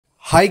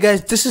Hi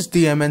guys, this is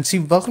DM&C.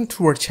 Welcome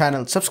to our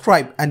channel.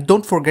 Subscribe and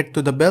don't forget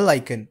to the bell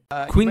icon.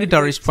 Queen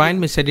guitarist Freddie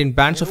Mercury said in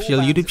band's official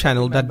YouTube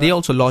channel that they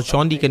also lost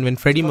John Deacon when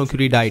Freddie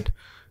Mercury died.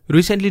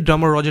 Recently,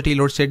 drummer Roger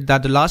Taylor said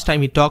that the last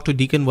time he talked to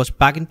Deacon was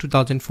back in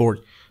 2004.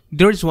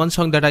 There is one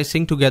song that I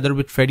sing together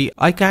with Freddie.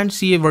 I can't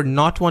see ever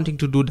not wanting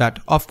to do that.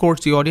 Of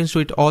course, the audience do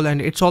it all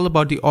and it's all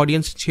about the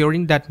audience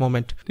cheering that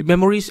moment. The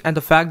memories and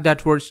the fact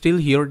that we're still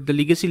here, the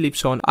legacy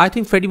lives on. I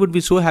think Freddie would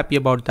be so happy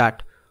about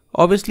that.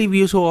 Obviously,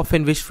 we so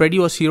often wish Freddie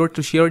was here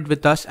to share it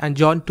with us and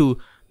John too,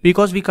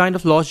 because we kind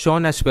of lost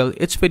John as well.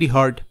 It's very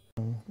hard.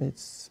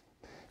 It's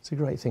a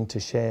great thing to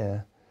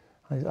share.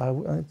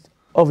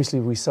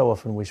 Obviously, we so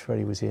often wish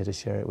Freddie was here to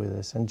share it with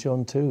us, and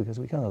John too, because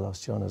we kind of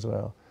lost John as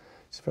well.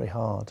 It's very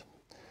hard.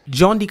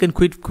 John Deacon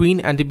quit Queen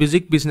and the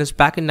music business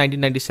back in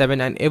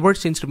 1997 and ever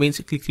since remains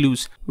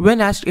recluse.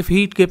 When asked if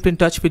he'd kept in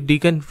touch with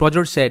Deacon,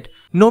 Roger said,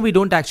 "No, we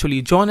don't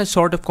actually. John has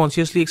sort of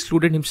consciously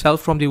excluded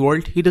himself from the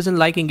world. He doesn't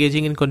like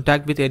engaging in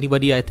contact with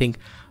anybody, I think.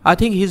 I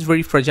think he's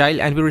very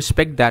fragile and we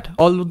respect that.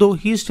 Although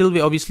he's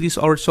still obviously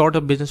our sort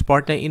of business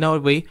partner in our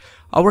way,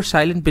 our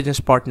silent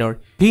business partner.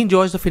 He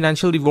enjoys the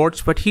financial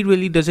rewards, but he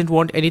really doesn't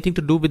want anything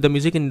to do with the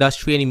music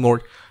industry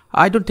anymore.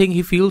 I don't think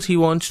he feels he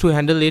wants to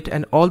handle it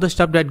and all the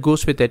stuff that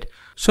goes with it.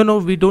 So no,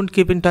 we don't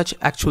keep in touch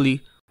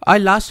actually. I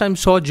last time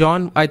saw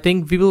John, I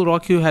think We Will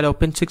Rock You had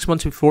opened 6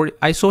 months before.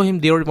 I saw him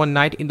there one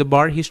night in the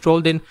bar he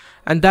strolled in,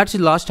 and that's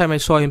the last time I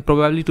saw him,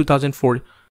 probably 2004.